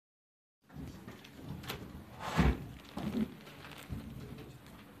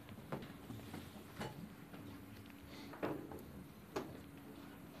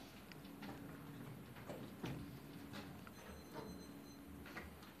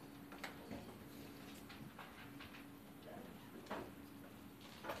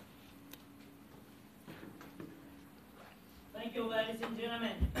Thank you, ladies and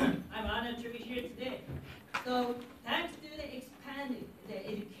gentlemen. I'm honored to be here today. So, thanks to the expanded the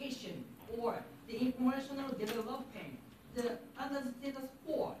education or the informational development, under the status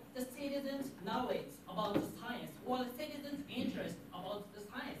quo, the citizens' knowledge about the science or the citizens' interest about the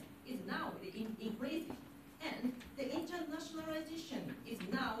science is now increasing, and the internationalization is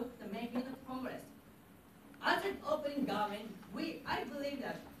now making the progress. As an open government, I believe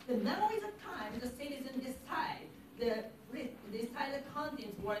that now is the time the citizens decide the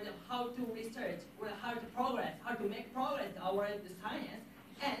contents or how to research or how to progress, how to make progress our the science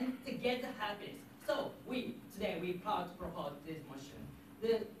and to get the happiness. So today we proud to propose this motion.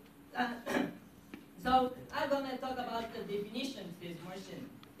 So I'm gonna talk about the definition of this motion.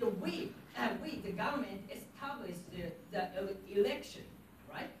 The government established the election,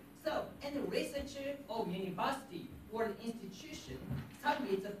 right? So, and the researcher of university or the institution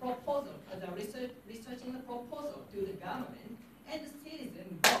submits a proposal, researching the proposal to the government, and the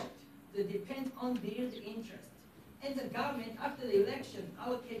citizen vote. That depends on their interest. And the government, after the election,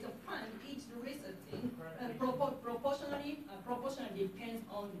 allocates a fund each researching proportionally depends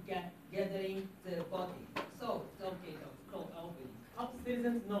on gathering the voting. So, okay, open. How do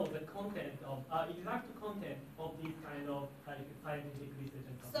citizens know the content of exact content of these kind of scientific research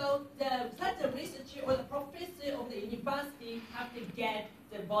and stuff? So such a researcher or the professor of the university have to get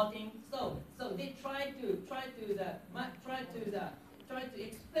the voting. So they try to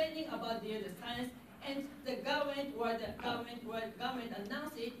explaining about the science, and the government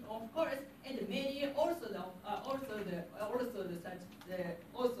announce it, of course, and the media also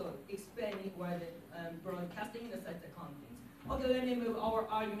explaining or the broadcasting the such contents. Okay, let me move our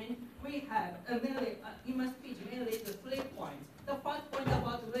argument. We have mainly in my speech mainly the 3 points. The first point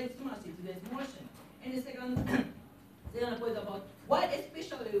about legitimacy to this motion, and the second point about what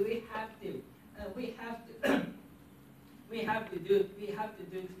especially we have to do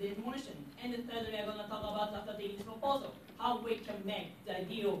this motion. And the third, we are going to talk about after taking this proposal, how we can make the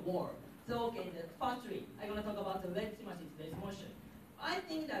ideal world. So okay, the first 3, I'm going to talk about the legitimacy to this motion. I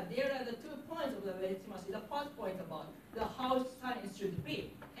think that there are the 2 points of the legitimacy. The first point about how science should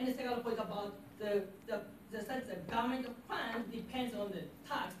be, and the second point about the government funds depends on the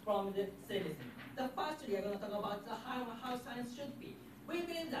tax from the citizen. The first 3 are going to talk about how science should be. We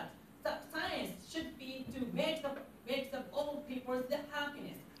believe that the science should be to make the all people's the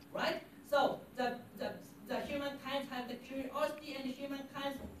happiness, right? So the humankind have the curiosity and the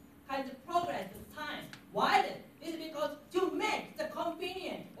humankind has the progress in science. Why then? This is because to make the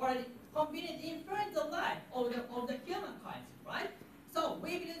convenient or the convenient influence the life of the humankind, right? So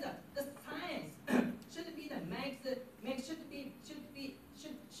we believe that the science should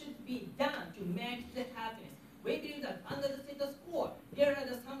be done to make the happiness. We believe that under the status quo, there are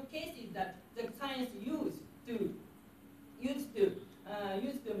some cases that the science used to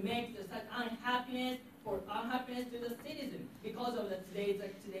make the such unhappiness to the citizen because of today's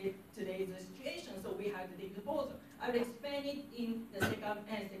situation. So we have to take the proposal. I will explain it in the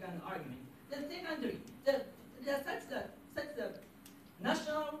second argument. The secondary, such the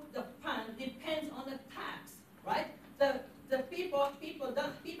national fund depends on the tax, right? The people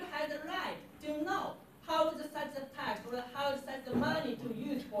have the right to know how such a tax or how such the money to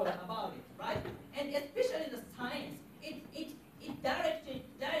use for about it, right? And especially the science, it directly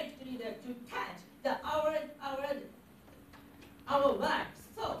to touch our lives.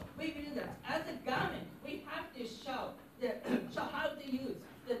 So we believe that as a government, we have to show how to use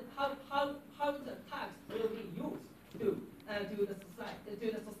how the tax will be used to the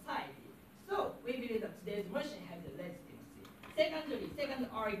society. So we believe that today's motion has a legitimacy. Second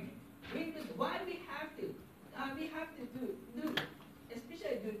argument, why we have to do,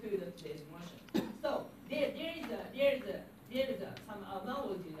 especially due to today's motion. So there is some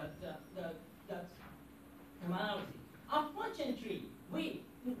analogy that analogy. Unfortunately, we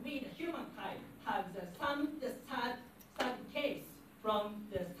the humankind have some sad case from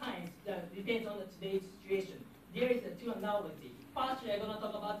the science that depends on today's situation. There is 2 analogy. First, we are going to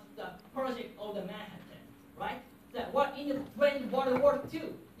talk about the project of the Manhattan, right? When World War II,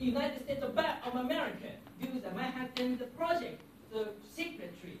 the United States of America used the Manhattan project, the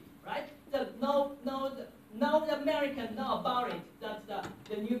secretary, right? No the Americans know about it. That's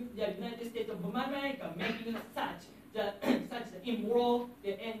the United States of America making such the immoral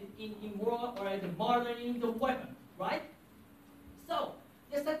or the murdering the weapon, right? So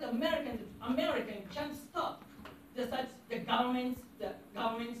the American can't stop the government's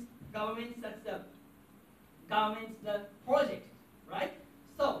the project, right?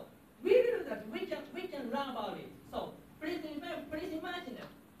 So we believe that we can learn about it. So please imagine that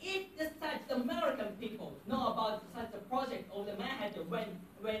if the American people know about such a project of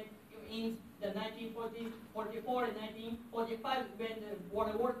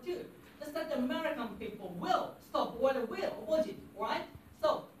World War II. Just that the American people will stop war, will opposite, right?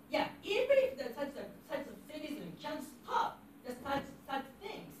 So yeah, even if such a citizen can stop such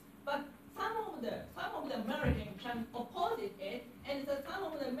things, but some of the Americans can oppose it, and some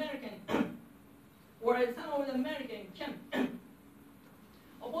of the American or some of the American can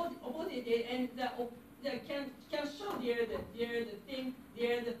oppose it, and can show the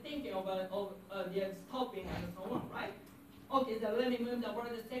thinking of their stopping and so on, right? Okay, so let me move the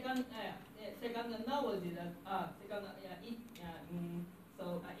word. The second novel is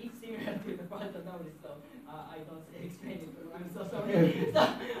it's similar to the first novel, so I don't explain it. I'm so sorry. So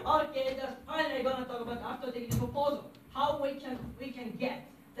okay, finally gonna talk about after taking the proposal, how we can get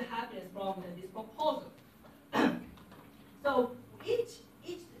the happiness from this proposal. So each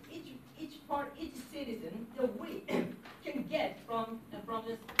citizen, we can get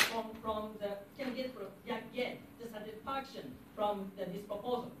get the satisfaction from this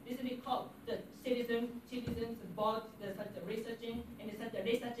proposal. This is called the citizens bought such a researching, and such a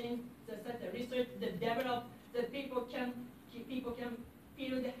research, the develop, the people can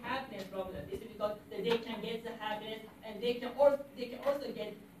feel the happiness from this is because they can get the happiness, and they can also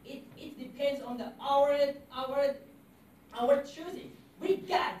get it. It depends on our choosing. We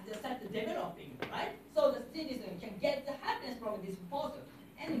got such developing, right? So the citizen can get the happiness from this proposal.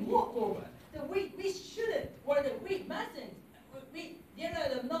 And moreover, we shouldn't, or we mustn't, there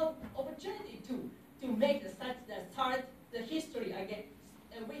are no opportunity to make start the history again.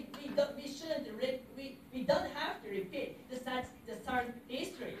 And we don't have to repeat the start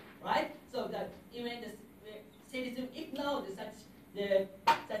history, right? So that even the citizen ignore such a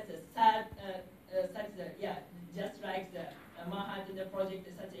sad just like the Manhattan Project,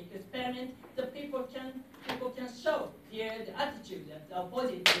 such an experiment, the people can show the attitude that the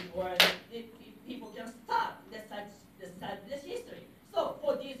positive, or the people can stop the history. So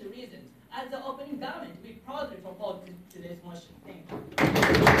for these reasons, as the opening government, we proudly propose today's motion. Thank you.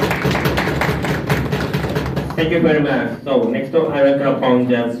 Thank you very much. So next, I welcome upon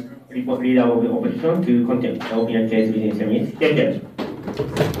the report leader of the opposition to continue the opinion case within 7 minutes. Thank you.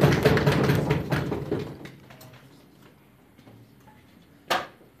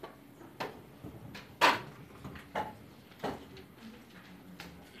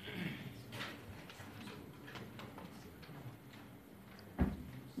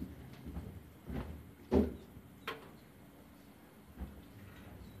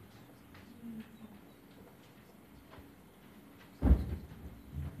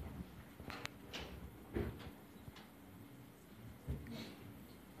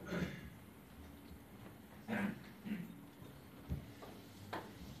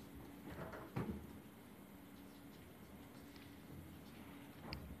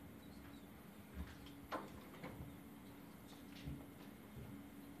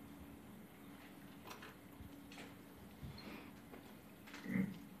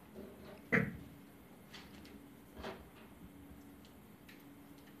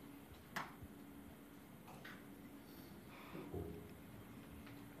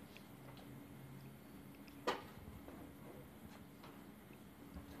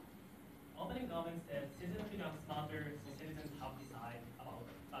 Government said citizens become smarter, so citizens have to decide about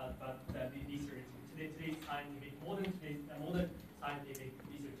the research, today's scientific, modern scientific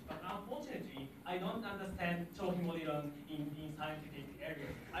research. But unfortunately, I don't understand choking model in scientific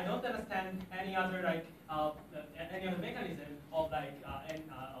areas. I don't understand any other mechanism of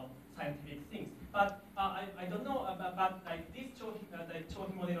scientific things. But I don't know about this choking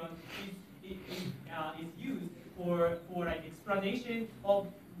model is used for explanation of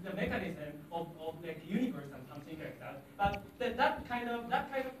the mechanism of universe and something like that. But that kind of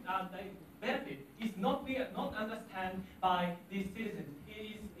benefit is not understood by these citizens. It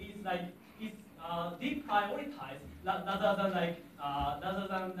is deprioritized rather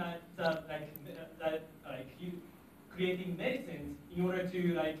than creating medicines in order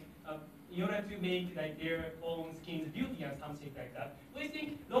to make their own skin's beauty and something like that. We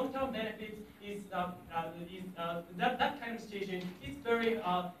think long-term benefits is that kind of situation is very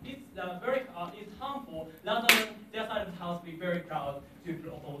harmful. Rather than their side of the house be very proud to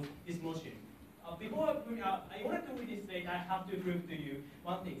propose this motion. Before I wanted to illustrate, I have to prove to you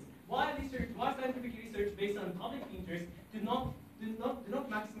one thing: why scientific research based on public interest do not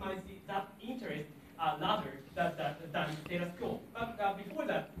maximize that interest rather than status quo. But before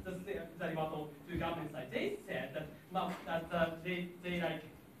that, the rebuttal to government side, they said that they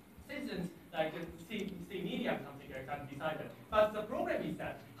citizens see media and something like that and decide that. But the problem is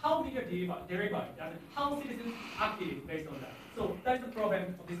that how media derive and how citizens acted based on that. So that's the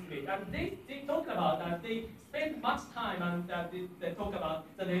problem of this debate. And they talk about that they spend much time and they talk about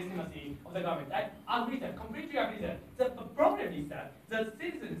the legitimacy of the government. I agree that, completely agree that. The problem is that the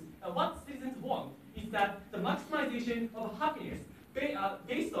citizens, what citizens want is that the maximization of happiness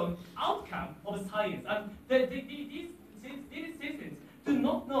based on outcome of science. And these citizens do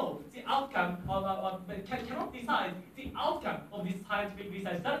not know the outcome cannot decide the outcome of this scientific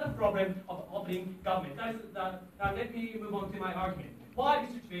research. That is the problem of opening government. That is let me move on to my argument. Why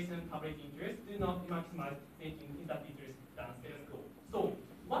research based on public interest do not maximize making in that interest than status quo? So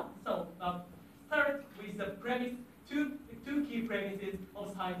start with the premise, two key premises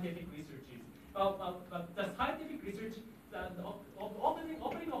of scientific researches. The scientific research, opening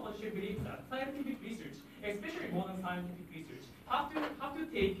opposition believes that scientific research, especially modern scientific research, have to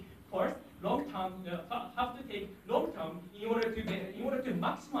take first long term in order to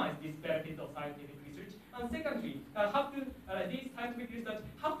maximize this benefit of scientific research, and secondly, these scientific research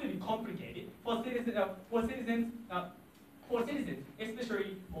have to be complicated for citizens,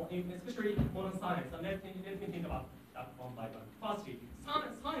 especially modern science. And let me think about that one by one. Firstly,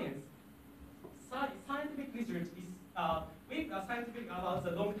 scientific research is scientific about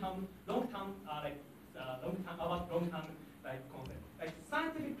the long term concept. Like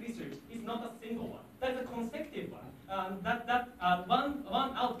scientific research is not a single one. That's a consecutive one. One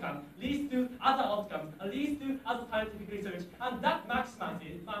outcome leads to other outcomes, leads to other scientific research, and that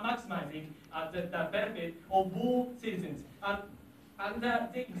maximizing the benefit of all citizens. And the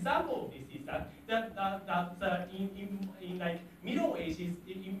example of this is that in like Middle Ages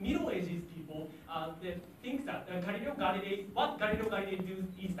people they think that what Galileo Galilei do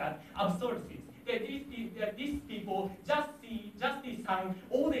is that absurdities. These people just see sun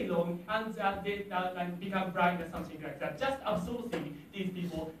all day long and they become blind or something like that. Just absurdity these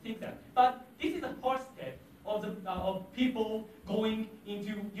people think that. But this is the first step of people going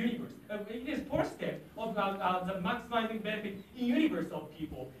into universe. It is first step of the maximizing benefit in universe of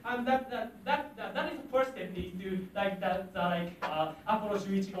people, and that is the first step leads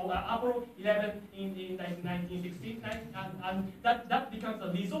to Apollo 11 in like 1969, and that becomes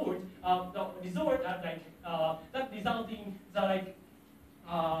a resort. That result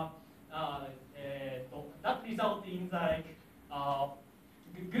in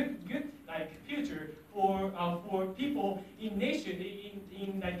good future for people in nation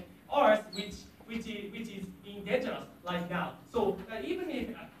in like Earth which is in dangerous like now. So even if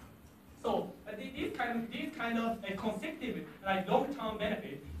this kind of consecutive long-term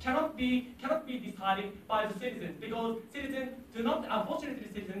benefit cannot be decided by the citizens, because unfortunately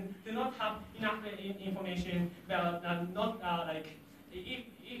citizens do not have enough information. If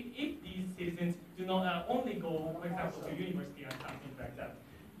these citizens do not only go, for example, to university and something like that.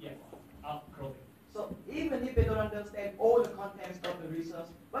 Yes, closing. So even if they don't understand all the contents of the research,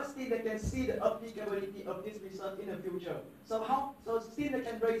 but still they can see the applicability of this research in the future. So still they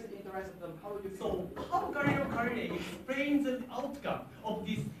can raise the interest of them. How would you So how Galileo Galilei explains the outcome of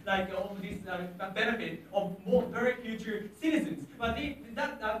this benefit of more very future citizens? But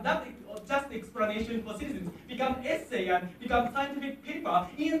that just explanation for citizens become essay and become scientific paper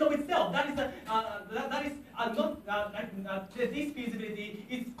in and of itself. This feasibility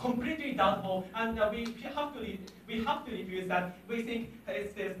is completely doubtful, and we have to refuse that. We think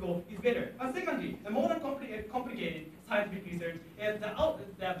status quo is better. And secondly, the more complicated scientific research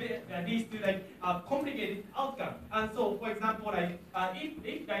leads to complicated outcome. And so, for example,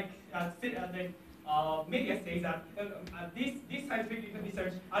 media says that this scientific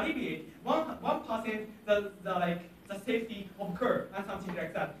research alleviate 1% the safety of curve and something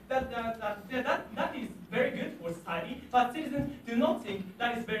like that. That is very good for society, but citizens do not think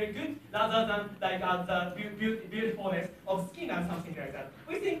that is very good, rather than the beautifulness of skin and something like that.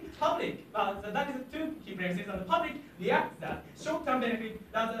 We think public, that is two key premises, and the public reacts that short-term benefit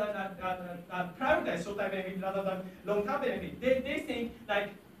rather than prioritize short-term benefit rather than long-term benefit. They think they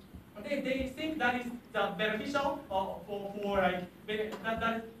think that is the beneficial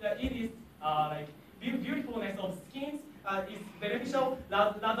it is beautifulness of skins is beneficial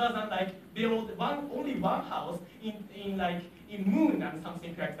rather than build only one house in moon and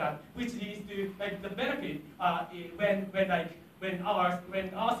something like that, which leads to the benefit when Earth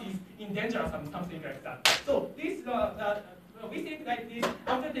is in danger and something like that. So this we think this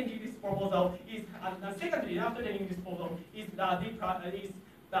after taking this proposal is secondly after taking this proposal is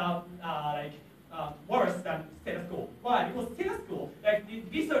worse than status quo. Why? Because status quo, the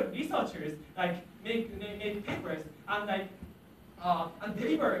researchers make papers and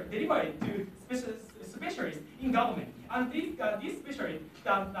deliver it to specialists in government, And these specialists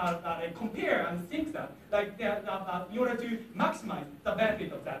that compare and think that, like, in order to maximize the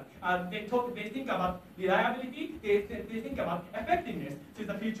benefit of that, they think about reliability, they think about effectiveness to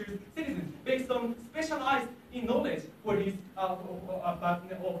the future citizens based on specialized in knowledge for these of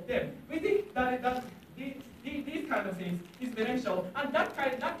them. We think that these kind of things is beneficial, and that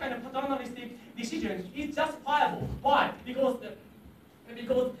kind of paternalistic decision is justifiable. Why? Because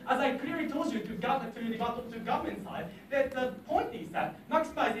as I clearly told you to government side, that the point is that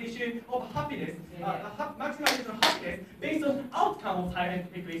maximization of happiness, maximization of happiness based on outcome of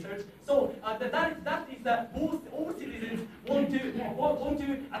scientific research. So that is that all citizens want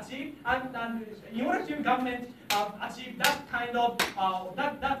to achieve, and in order to government achieve that kind of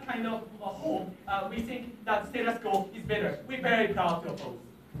hope, we think that status quo is better. We're very proud to oppose.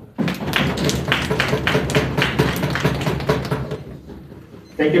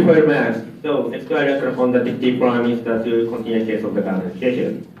 Thank you very much. So next I will call on the Deputy Prime Minister to continue the case of the government. Thank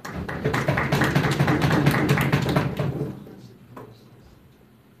you.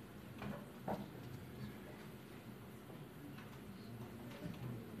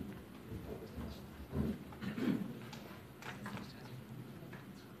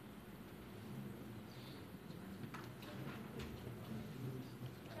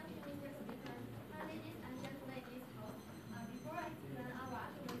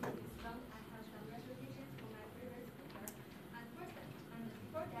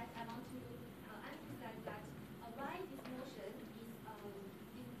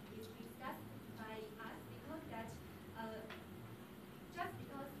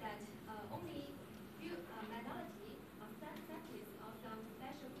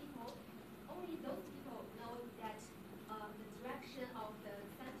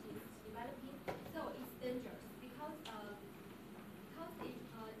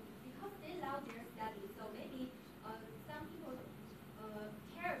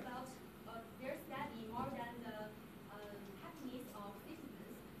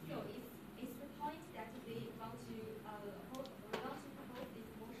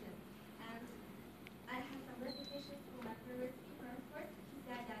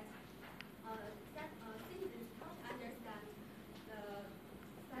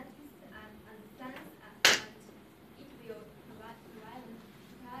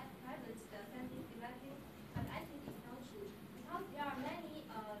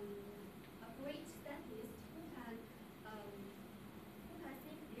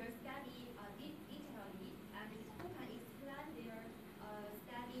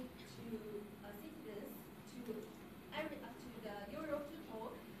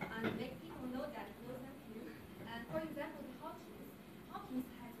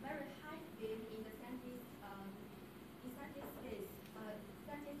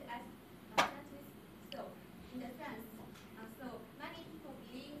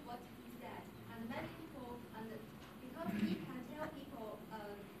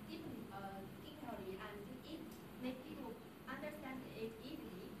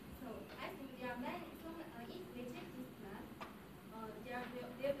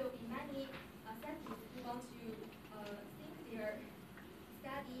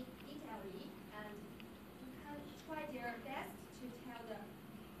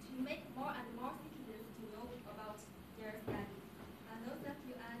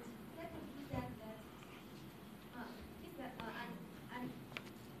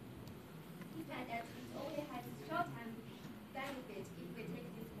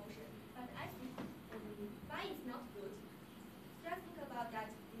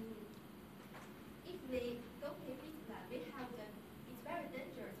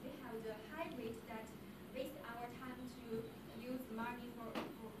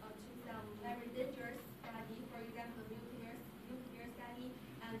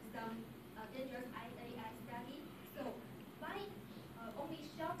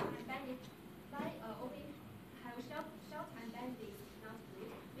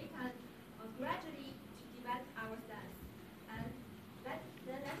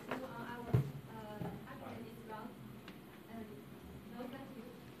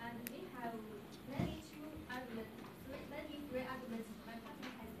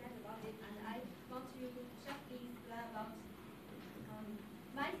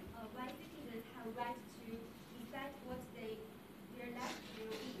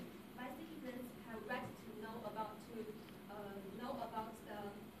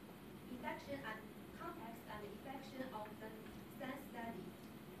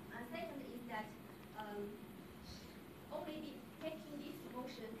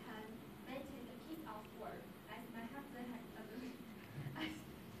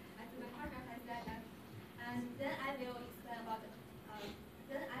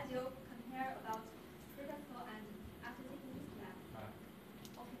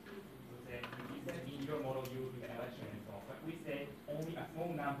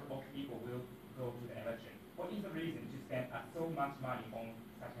 number of people will go to the election? What is the reason to spend so much money on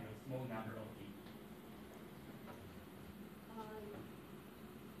such a small number of people?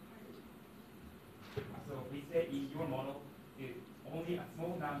 So we say in your model, only a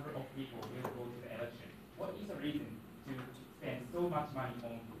small number of people will go to the election. What is the reason to spend so much money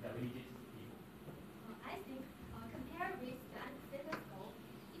on the limited people? I think compared with the status quo,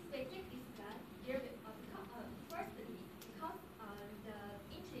 if we take this plan, there will, firstly, because the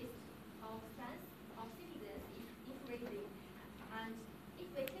interest of sense of citizens is increasing, and if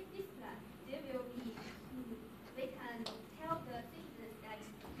we take this plan, there will be, we can tell the citizens that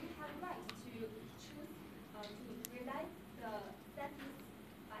you have right to choose to realize the census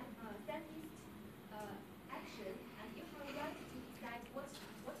action, and you have right to decide what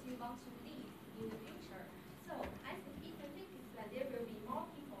you want to lead in the future. So I think if we take this plan, there will be more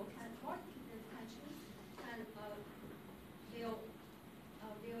people, more citizens can choose, will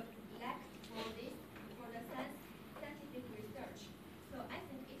elect for the scientific research. So I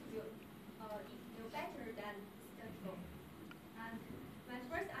think it will better than status quo. And my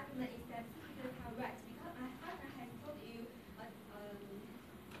first argument is that citizens have rights, because my partner has told you that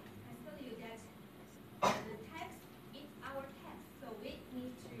the text is our text, so we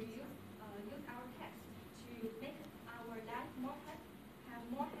need to use our text to make our life have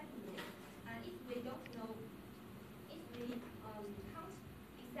more happiness. And if we don't know, if we can't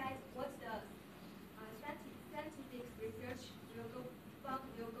decide what the scientific research will go to,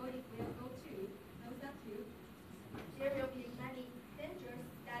 there will be many dangerous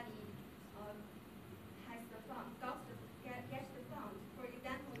studies has the fund, gets the fund. For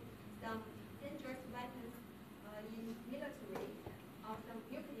example, some dangerous weapons in military, or some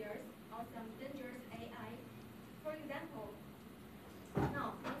nuclears, or some dangerous AI. For example, most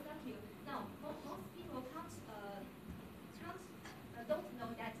people don't know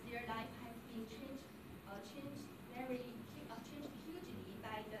that their life has been changed hugely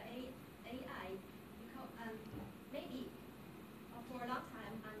by the AI, because maybe for a long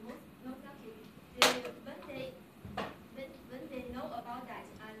time, and most likely, when they know about that,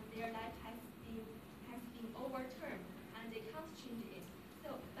 and their life has been overturned, and they can't change it. So,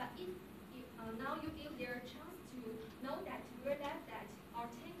 but if now you give their chance to know that, to realize that, or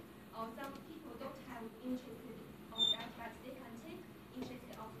some people don't have interest of that, but they can take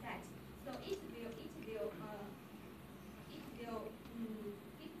interest of that. So it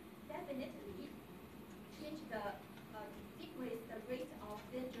definitely change decrease the rate of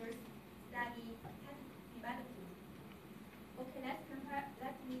dangerous study development. Okay, let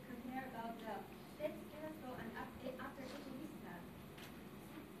me compare about the status quo and after taking this plan.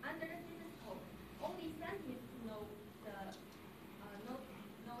 Under the status quo, only scientists know the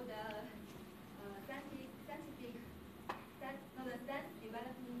science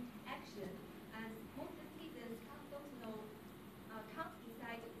development action, and most citizens can't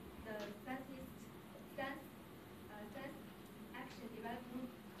decide the science action development.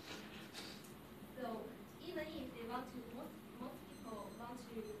 So even if they want to, most people want to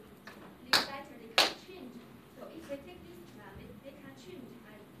live better, they can change. So if they take this plan, they can change,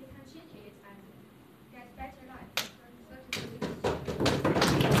 and they can change it and get better life.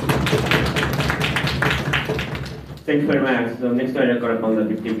 Thank you very much. So next I will call upon the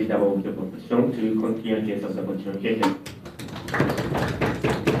Deputy Leader of the Opposition to continue the case of the continuation.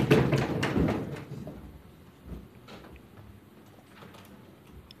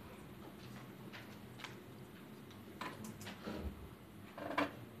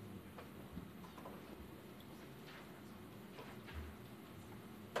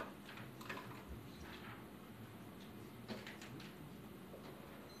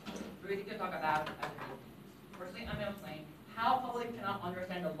 We need to talk about firstly, I'm going to explain how public cannot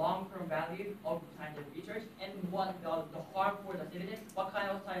understand the long-term value of scientific research and what the harm for the citizens, what kind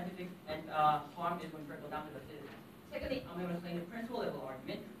of scientific and harm is going to trickle down to the citizens. Secondly, I'm going to explain the principal level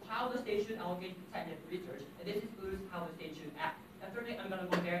argument, how the state should allocate scientific research, and this includes how the state should act. And thirdly, I'm going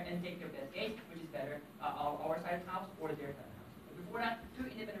to compare and take their best case, which is better, our side of the house or their side of the house. But before that, two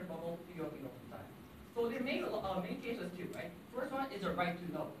independent rebuttals to your side. So there are main cases too, right? First one is the right to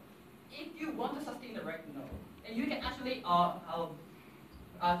know. If you want to sustain the right to know, and you can actually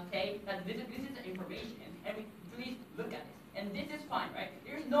say that this is the information, and please look at this. And this is fine, right?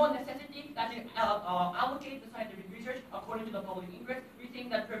 There's no necessity that you allocate the scientific research according to the public interest. We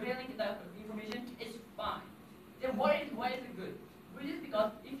think that prevailing the information is fine. Then why is it good? Which is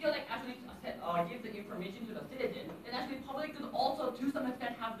because if you actually give the information to the citizen, then actually public could also to some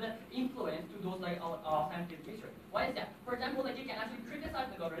extent have the influence to those scientific research. Why is that? For example, you can actually criticize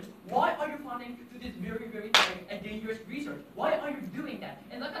the government. Why are you funding to this very, very dangerous research? Why are you doing that?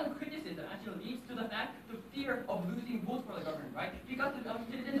 And fear of losing votes for the government, right? Because the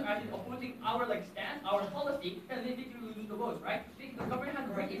citizens are actually opposing our stance, our policy, and they think we lose the votes, right? The government has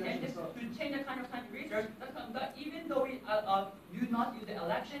great incentives to change the kind of scientific research. That even though we do not use the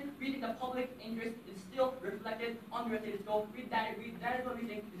election, we think the public interest is still reflected on the status quo. That is what we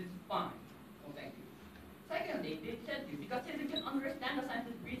think this is fine. So thank you. Secondly, they said you because citizens can understand the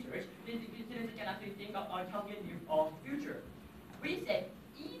scientific research, citizens can actually think of helping the future. We said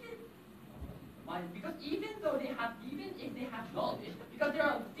because even if they have knowledge, because there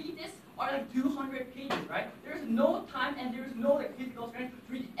are theses are 200 pages, right? There's no time and there's no physical strength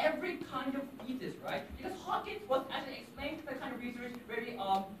to read every kind of thesis, right? Because Hawkins was actually explained the kind of research very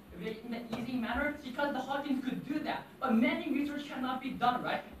in an easy manner because the Hawkins could do that. But many research cannot be done,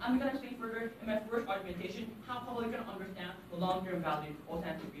 right? I'm going to explain further in my first argumentation how public can understand the long-term value of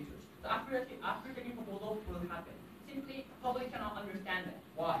scientific research. So after taking proposal, what will happen? Simply, public cannot understand it.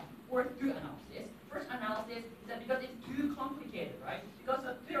 Why? For two analysis. First analysis is that because it's too complicated, right? Because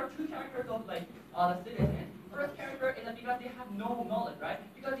there are two characters of the citizen. First character is that because they have no knowledge, right?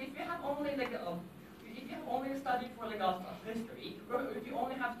 Because if you have only if you have only studied for history, or if you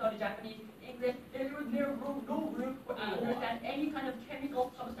only have studied Japanese, English, then there is no room to understand any kind of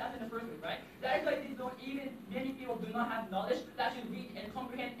chemical substance in the first place, right? That is why many people do not have knowledge to actually read and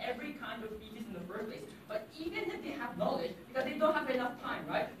comprehend every kind of thesis in the first place. But even if they have knowledge, because they don't have enough time,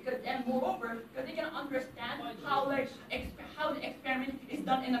 right? And moreover, because they can understand how the experiment is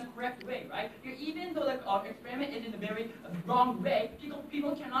done in a correct way, right? Even though the experiment is in a very wrong way,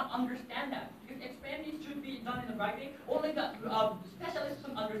 people cannot understand that. Because experiments should be done in the right way. Only the specialists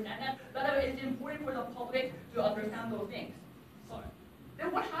can understand that. That way, it's important for the public to understand those things. Sorry.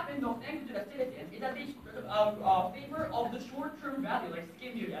 Then what happens, though, thanks to the citizens, is that they favor of the short-term value, like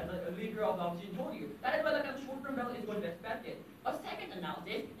skim theory, as the leader of Jin told you. That is why the kind of short-term value is going to be expected. A second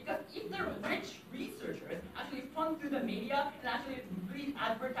analysis, because if the rich researchers actually fund through the media and actually really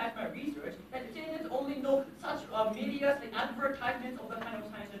advertise my research, then citizens only know such media like advertisements of the kind of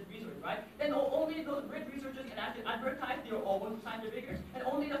scientific research, right? Then only those rich researchers can actually advertise their own scientific research, and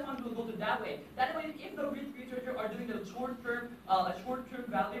only the funds will go to that way. That way, if the rich researchers are doing the short-term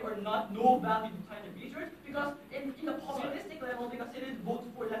value or no value scientific research, because in the populistic level, because citizens vote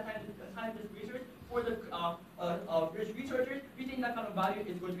for that scientific research, for the rich researchers, we think that kind of value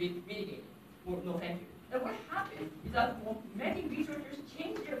is going to be mitigated. No, thank you. And what happens is that many researchers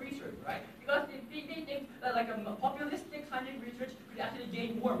change their research, right? Because they think that a populistic scientific research could actually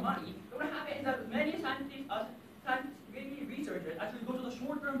gain more money. But what happens is that many many researchers actually go to the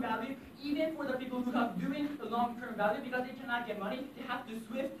short-term value, even for the people who are doing the long-term value, because they cannot get money, they have to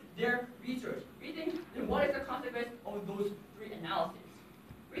switch their research. We think, then what is the consequence of those three analyses?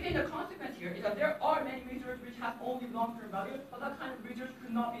 We think the consequence here is that there are many research which have only long-term value, but that kind of research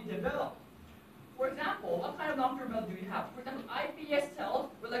could not be developed. For example, what kind of long-term value do we have? For example, iPS cells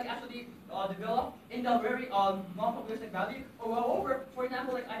were actually developed in the very non-populistic value. Or moreover, for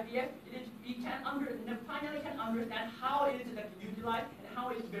example, IPS, we finally can understand how it is utilized and how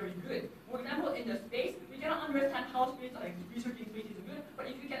it is very good. For example, in the space, we cannot understand how space, researching space is good. But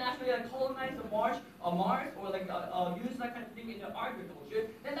if you can actually colonize the Mars or use that kind of thing in the agriculture,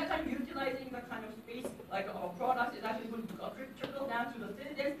 then that kind of utilizing that kind of space products is actually going to trickle down to the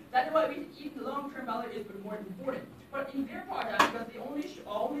citizens. That is why we think the long-term value is more important. But in their part, because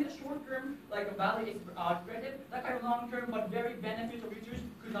only the short-term value is granted, that kind of long-term but very beneficial research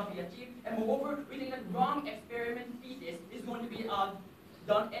could not be achieved. And moreover, we think that wrong experiment thesis is going to be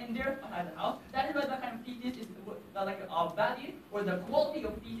done in their house. That is why the kind of thesis is value or the quality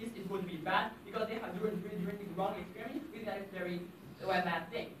of thesis is going to be bad because they have doing the wrong experiment. We think that is very bad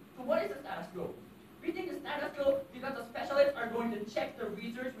thing. So what is the status quo? We think the status quo because the specialists are going to check the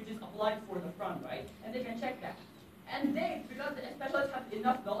research which is applied for the front, right? And they can check that. And they, because the specialists have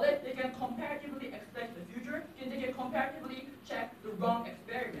enough knowledge, they can comparatively expect the future, and they can comparatively check the wrong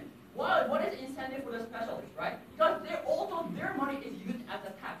experiment. Well, what is the incentive for the specialists, right? Because their money is used as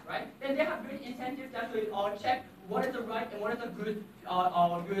a tax, right? Then they have great incentive to actually check what is the right and what is the good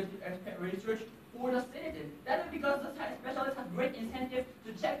research for the citizens. That is because the specialists have great incentive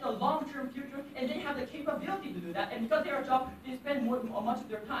to check the long-term future, and they have the capability to do that. And because their job, they spend much of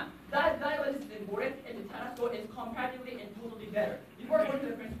their time. That is important, and the status quo is comparatively and totally better. Before going to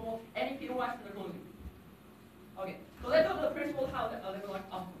the principle, any POIs for the closing? Okay, so let's go to the principle how the level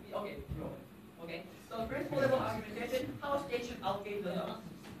okay. So principle level argumentation, how states should allocate the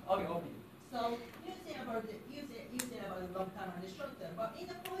okay. So you say about the long term and the short term, but in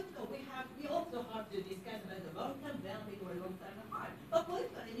the political we also have to discuss about the long term value or long term harm. But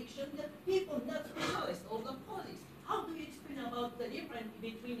political election, the people not specialists of the politics. How do you explain about the difference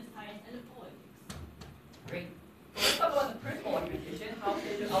between the science and the politics? Great. So let's talk about the principal argumentation, how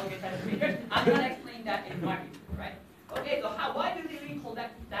they should allocate time to research. I'm going to explain that in my review, right? Okay, so why do they really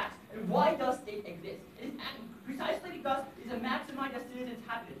collect stats? And why does state exist? It is precisely because it's to maximize the citizens'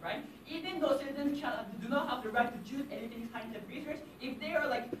 happiness, right? Even though citizens do not have the right to choose anything scientific research, if they are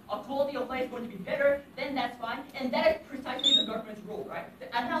like a quality of life is going to be better, then that's fine. And that is precisely the government's role, right? The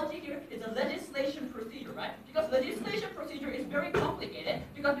analogy here is a legislation procedure, right? Because legislation procedure is very complicated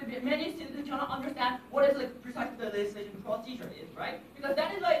because many citizens cannot understand what is like precisely the legislation procedure is, right? Because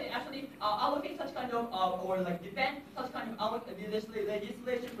that is why they actually allocate such kind of or like defend such kind of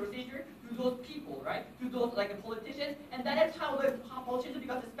legislation procedure to those people, right? To those like politicians, and that is how the politicians,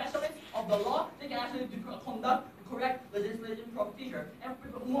 because the specialists of the law, they can actually conduct correct legislation procedure. And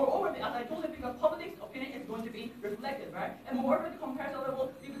moreover, as I told you, because public's opinion is going to be reflected, right? And moreover, the comparison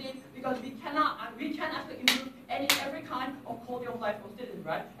level, we believe, because we can actually improve every kind of quality of life of citizens,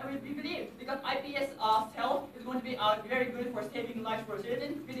 right? And we believe, because IPS cell is going to be very good for saving lives for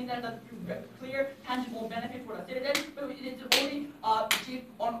citizens, we think that that's a clear, tangible benefit for the citizens, but it is only achieved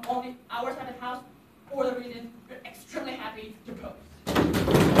on only our side of the house for the reason we're extremely happy to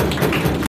propose.